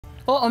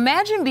Well,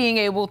 imagine being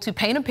able to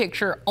paint a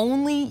picture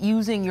only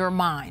using your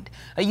mind.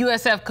 A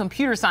USF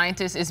computer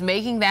scientist is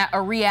making that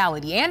a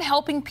reality and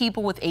helping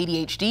people with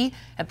ADHD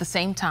at the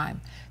same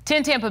time.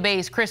 10 Tampa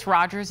Bay's Chris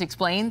Rogers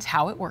explains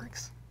how it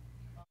works.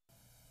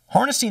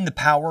 Harnessing the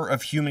power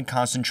of human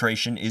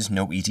concentration is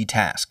no easy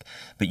task,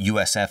 but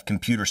USF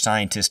computer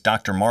scientist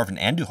Dr. Marvin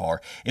Andujar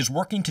is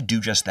working to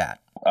do just that.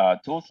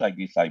 Tools like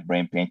this, like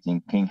brain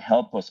painting, can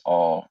help us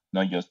all,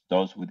 not just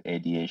those with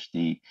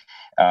ADHD,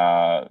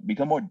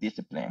 become more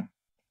disciplined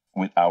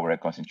with our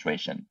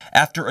concentration.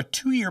 After a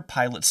 2-year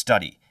pilot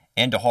study,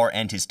 Andujar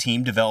and his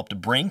team developed a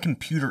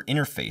brain-computer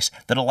interface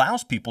that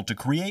allows people to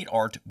create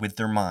art with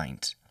their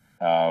minds.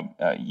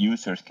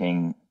 Users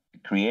can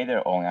create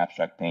their own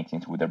abstract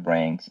paintings with their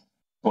brains,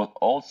 but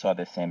also at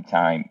the same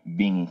time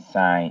being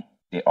inside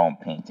their own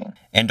painting.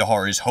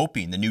 Andujar is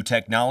hoping the new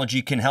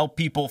technology can help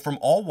people from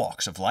all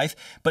walks of life,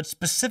 but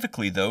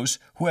specifically those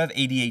who have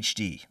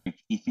ADHD.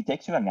 If it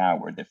takes you an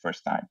hour the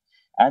first time,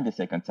 and the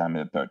second time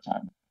and the third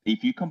time,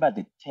 if you come back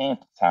the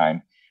 10th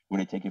time, will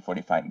it take you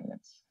 45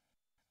 minutes?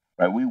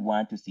 Right? We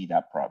want to see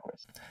that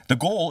progress. The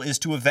goal is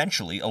to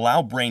eventually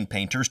allow brain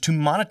painters to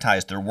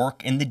monetize their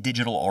work in the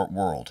digital art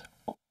world.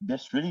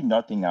 There's really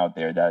nothing out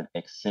there that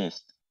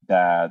exists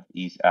that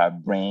is a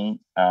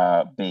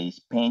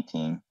brain-based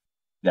painting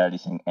that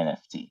is an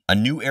NFT. A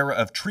new era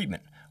of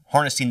treatment,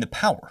 harnessing the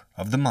power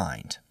of the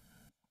mind.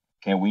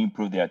 Can we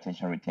improve their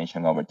attention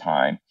retention over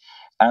time?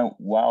 And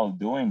while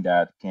doing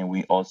that, can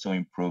we also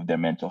improve their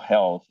mental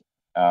health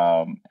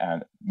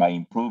and by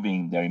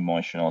improving their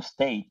emotional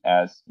state?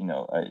 As you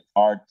know,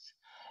 arts.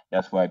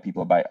 That's why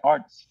people buy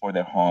arts for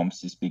their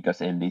homes, is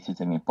because it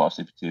elicits an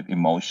positive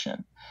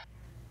emotion.